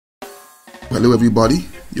Hello everybody,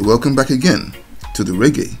 you're welcome back again to the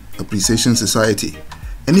Reggae Appreciation Society.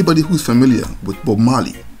 Anybody who's familiar with Bob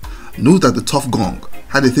Marley knows that the Tough Gong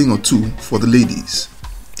had a thing or two for the ladies.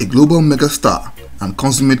 A global megastar and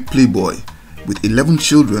consummate playboy with 11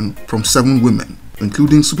 children from 7 women,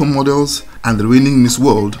 including supermodels and the reigning Miss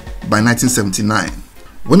World by 1979.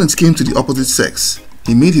 When it came to the opposite sex,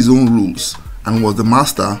 he made his own rules and was the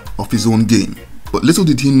master of his own game. But little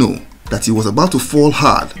did he know that he was about to fall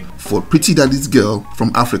hard for Pretty Daddy's girl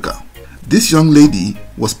from Africa. This young lady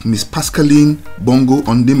was Miss Pascaline Bongo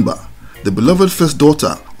Ondimba, the beloved first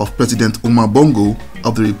daughter of President Omar Bongo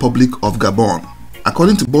of the Republic of Gabon.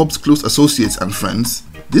 According to Bob's close associates and friends,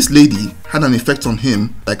 this lady had an effect on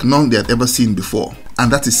him like none they had ever seen before,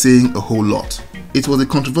 and that is saying a whole lot. It was a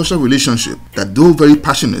controversial relationship that, though very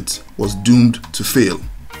passionate, was doomed to fail.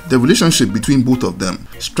 The relationship between both of them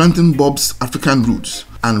strengthened Bob's African roots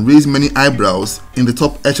and raised many eyebrows in the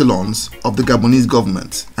top echelons of the Gabonese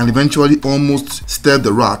government, and eventually almost stirred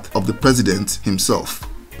the wrath of the president himself.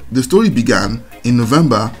 The story began in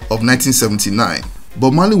November of 1979.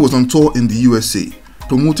 Bob Marley was on tour in the USA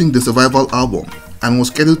promoting the Survival album and was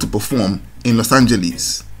scheduled to perform in Los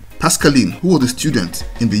Angeles. Pascaline, who was a student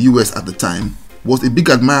in the US at the time, was a big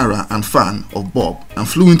admirer and fan of Bob and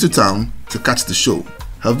flew into town to catch the show.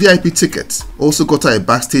 Her VIP ticket also got her a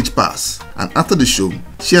backstage pass, and after the show,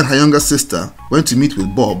 she and her younger sister went to meet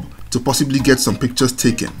with Bob to possibly get some pictures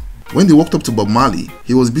taken. When they walked up to Bob Marley,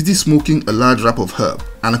 he was busy smoking a large wrap of herb,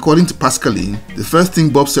 and according to Pascaline, the first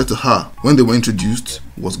thing Bob said to her when they were introduced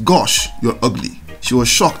was, "Gosh, you're ugly." She was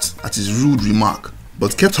shocked at his rude remark,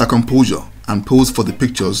 but kept her composure and posed for the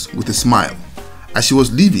pictures with a smile. As she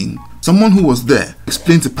was leaving, someone who was there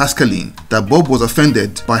explained to Pascaline that Bob was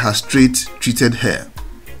offended by her straight, treated hair.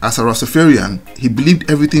 As a Rastafarian, he believed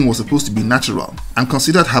everything was supposed to be natural and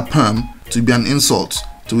considered her perm to be an insult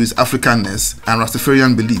to his Africanness and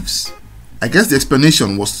Rastafarian beliefs. I guess the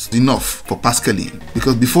explanation was enough for Pascaline,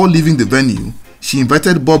 because before leaving the venue, she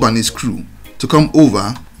invited Bob and his crew to come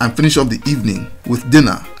over and finish off the evening with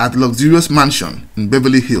dinner at the luxurious mansion in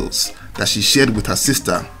Beverly Hills that she shared with her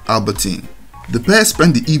sister, Albertine. The pair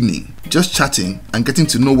spent the evening just chatting and getting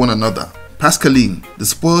to know one another. Pascaline, the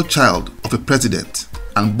spoiled child of a president,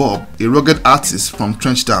 and Bob, a rugged artist from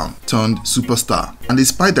Trenchtown turned superstar. And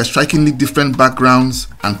despite their strikingly different backgrounds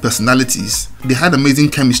and personalities, they had amazing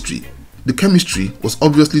chemistry. The chemistry was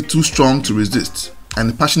obviously too strong to resist, and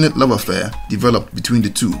a passionate love affair developed between the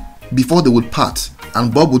two. Before they would part,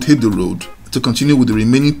 and Bob would hit the road to continue with the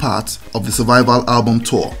remaining part of the Survival album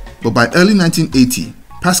tour. But by early 1980,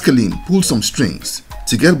 Pascaline pulled some strings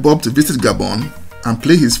to get Bob to visit Gabon and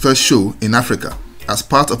play his first show in Africa as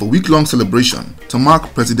part of a week-long celebration to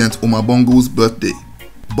mark President Omar Bongo's birthday.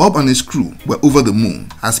 Bob and his crew were over the moon,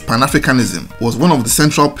 as Pan-Africanism was one of the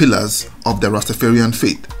central pillars of their Rastafarian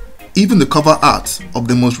faith. Even the cover art of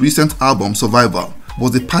the most recent album, Survival,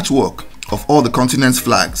 was a patchwork of all the continent's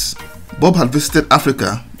flags. Bob had visited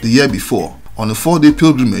Africa the year before on a 4-day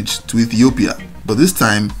pilgrimage to Ethiopia, but this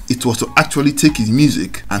time it was to actually take his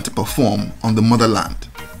music and to perform on the motherland.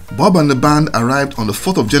 Bob and the band arrived on the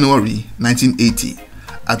 4th of January 1980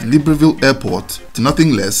 at Libreville Airport to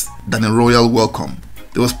nothing less than a royal welcome.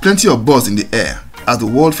 There was plenty of buzz in the air as the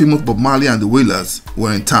world-famous Bob Marley and the Wailers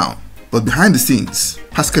were in town. But behind the scenes,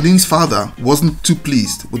 Pascaline's father wasn't too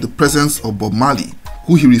pleased with the presence of Bob Marley,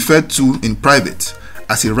 who he referred to in private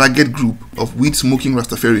as a ragged group of weed-smoking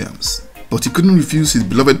Rastafarians. But he couldn't refuse his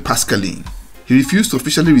beloved Pascaline. He refused to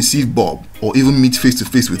officially receive Bob or even meet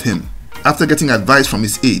face-to-face with him, after getting advice from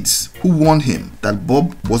his aides, who warned him that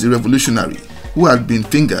Bob was a revolutionary who had been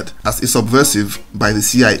fingered as a subversive by the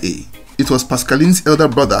CIA. It was Pascaline's elder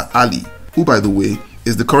brother Ali, who by the way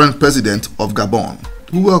is the current president of Gabon,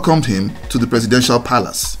 who welcomed him to the presidential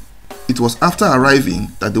palace. It was after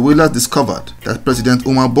arriving that the Wailers discovered that President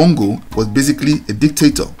Omar Bongo was basically a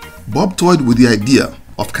dictator. Bob toyed with the idea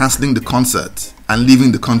of cancelling the concert and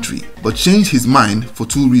leaving the country, but changed his mind for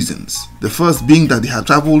 2 reasons. The first being that they had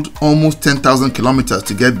travelled almost 10,000 kilometers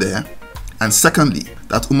to get there, and secondly,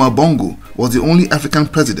 that Omar Bongo was the only African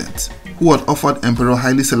president who had offered Emperor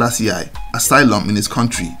Haile Selassie asylum in his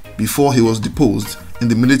country before he was deposed in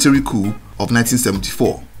the military coup of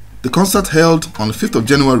 1974. The concert held on the 5th of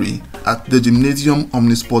January at the Gymnasium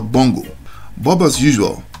Omnisport Bongo. Bob, as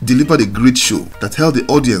usual, delivered a great show that held the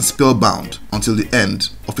audience spellbound until the end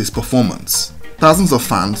of his performance. Thousands of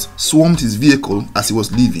fans swarmed his vehicle as he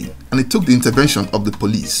was leaving, and it took the intervention of the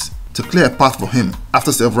police to clear a path for him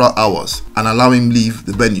after several hours and allow him leave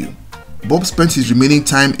the venue. Bob spent his remaining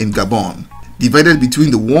time in Gabon, divided between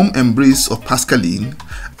the warm embrace of Pascaline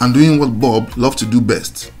and doing what Bob loved to do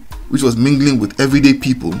best, which was mingling with everyday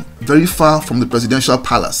people very far from the presidential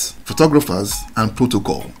palace, photographers, and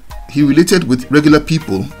protocol. He related with regular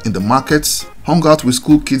people in the markets, hung out with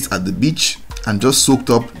school kids at the beach, and just soaked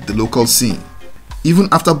up the local scene. Even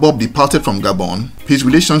after Bob departed from Gabon, his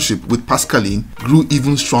relationship with Pascaline grew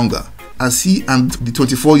even stronger, as he and the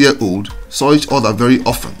 24-year-old saw each other very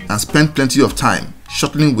often and spent plenty of time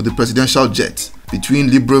shuttling with the presidential jet between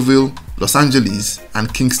Libreville, Los Angeles,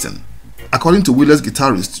 and Kingston. According to Wheeler's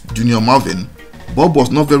guitarist Junior Marvin, Bob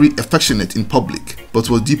was not very affectionate in public, but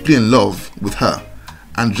was deeply in love with her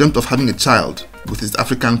and dreamt of having a child with his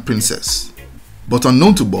African princess. But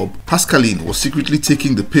unknown to Bob, Pascaline was secretly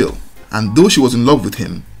taking the pill, and though she was in love with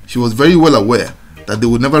him, she was very well aware that they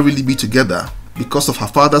would never really be together because of her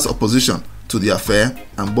father's opposition to the affair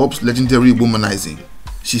and Bob's legendary womanizing.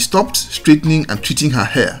 She stopped straightening and treating her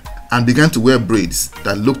hair and began to wear braids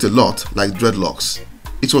that looked a lot like dreadlocks.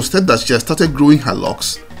 It was said that she had started growing her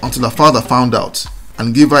locks until her father found out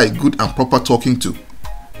and gave her a good and proper talking to.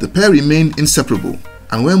 The pair remained inseparable,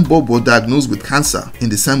 and when Bob was diagnosed with cancer in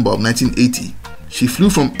December of 1980, she flew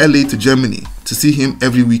from LA to Germany to see him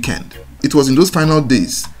every weekend. It was in those final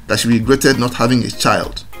days that she regretted not having a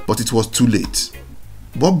child, but it was too late.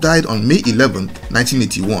 Bob died on May 11,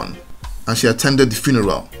 1981, and she attended the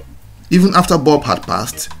funeral. Even after Bob had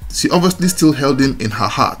passed, she obviously still held him in her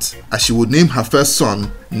heart, as she would name her first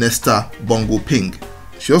son Nesta Bongo Ping.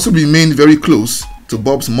 She also remained very close to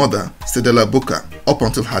Bob's mother, Cedella Booker, up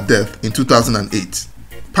until her death in 2008.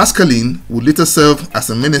 Pascaline would later serve as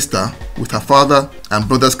a minister with her father and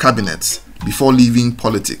brother's cabinets before leaving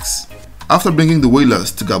politics. After bringing the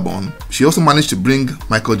Wailers to Gabon, she also managed to bring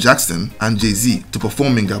Michael Jackson and Jay-Z to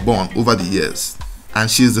perform in Gabon over the years. And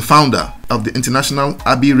she is the founder of the International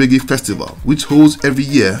Abbey Reggae Festival, which holds every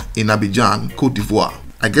year in Abidjan, Côte d'Ivoire.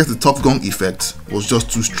 I guess the Tough Gong effect was just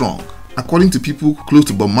too strong. According to people close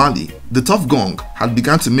to Bob Marley, the Tough Gong had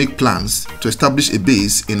begun to make plans to establish a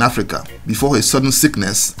base in Africa before his sudden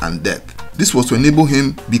sickness and death. This was to enable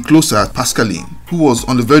him be closer to Pascaline, who was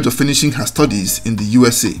on the verge of finishing her studies in the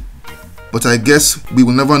USA. But I guess we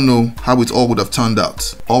will never know how it all would have turned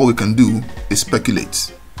out. All we can do is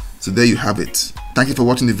speculate. So there you have it. Thank you for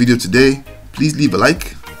watching the video today. Please leave a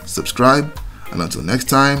like, subscribe, and until next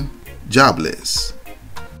time, Jah bless.